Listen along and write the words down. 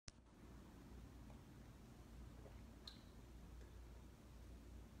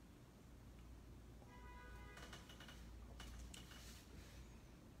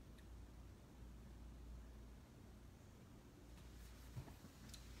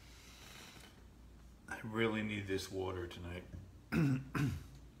I really need this water tonight.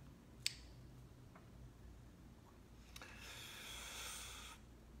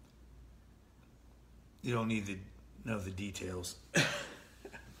 You don't need to know the details.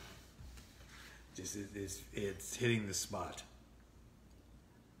 Just it's hitting the spot.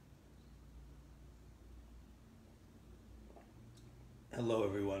 Hello,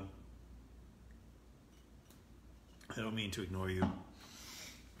 everyone. I don't mean to ignore you.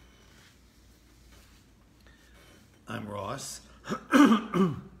 I'm Ross.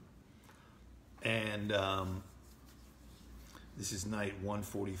 And this is night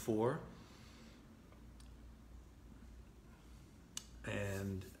 144.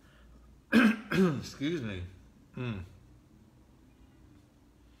 And excuse me.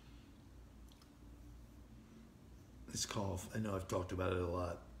 This cough, I know I've talked about it a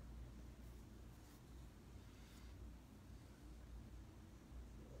lot.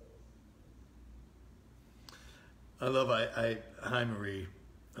 I love, hi Marie,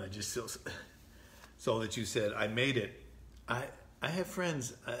 I just saw that you said, I made it. I have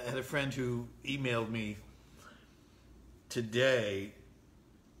friends, I had a friend who emailed me today,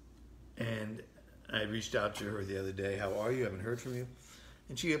 and I reached out to her the other day, how are you, I haven't heard from you.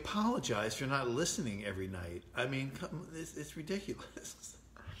 And she apologized for not listening every night. I mean, it's ridiculous.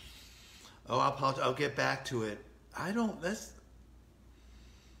 Oh, I'll apologize, I'll get back to it. Don't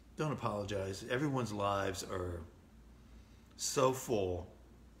apologize. Everyone's lives are so full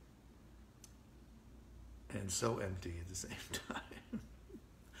and so empty at the same time.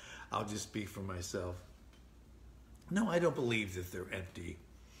 I'll just speak for myself. No, I don't believe that they're empty,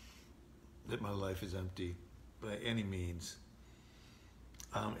 that my life is empty by any means.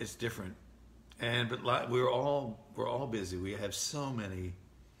 It's different, but we're all busy. We have so many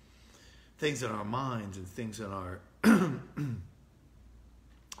things in our minds and things in our the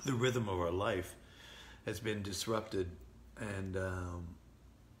rhythm of our life has been disrupted, and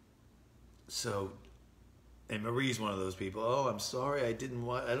and Marie's one of those people. Oh, I'm sorry, I didn't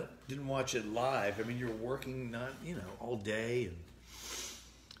watch it live. I mean, you're working all day and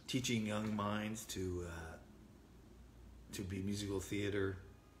teaching young minds to be musical theater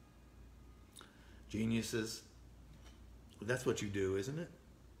geniuses. That's what you do, isn't it?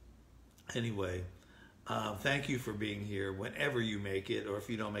 Anyway, thank you for being here whenever you make it, or if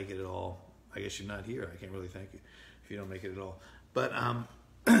you don't make it at all. I guess you're not here. I can't really thank you if you don't make it at all. But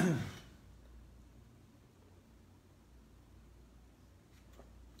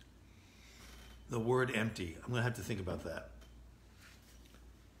the word empty, I'm going to have to think about that.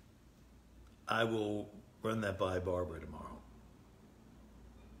 I will run that by Barbara tomorrow.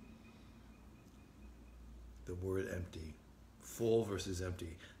 The word empty, full versus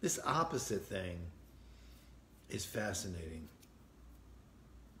empty. This opposite thing is fascinating.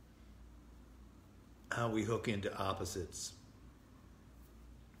 How we hook into opposites.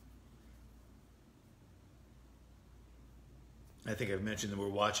 I think I've mentioned that we're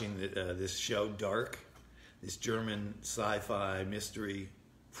watching this show, Dark, this German sci-fi mystery,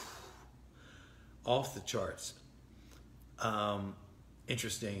 off the charts.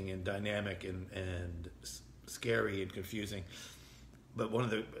 Interesting and dynamic and scary and confusing. But one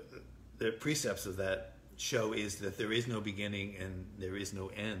of the precepts of that show is that there is no beginning and there is no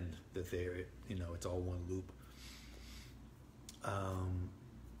end, that it's all one loop.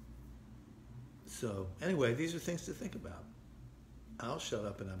 So anyway, these are things to think about. I'll shut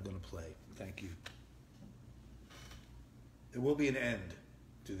up and I'm going to play. Thank you. There will be an end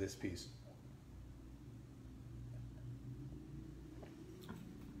to this piece.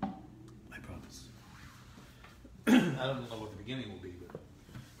 I promise. I don't know what the beginning will be, but